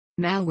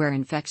Malware.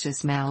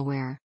 Infectious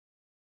malware.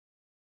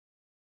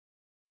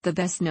 The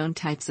best-known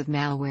types of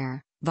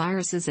malware,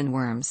 viruses and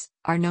worms,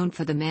 are known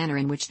for the manner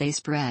in which they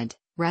spread,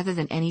 rather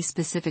than any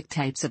specific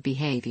types of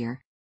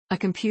behavior. A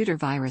computer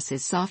virus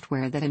is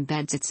software that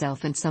embeds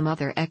itself in some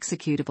other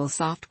executable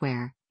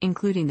software,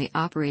 including the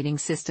operating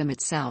system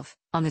itself,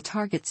 on the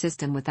target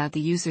system without the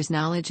user's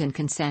knowledge and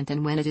consent,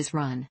 and when it is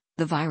run,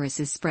 the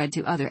virus is spread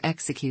to other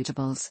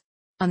executables.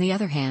 On the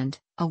other hand,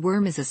 a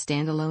worm is a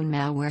standalone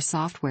malware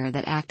software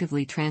that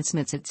actively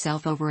transmits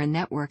itself over a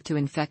network to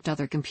infect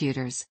other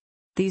computers.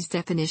 These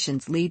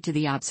definitions lead to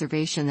the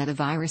observation that a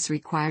virus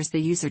requires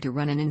the user to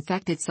run an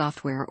infected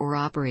software or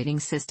operating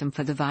system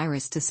for the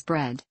virus to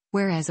spread,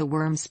 whereas a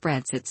worm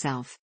spreads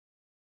itself.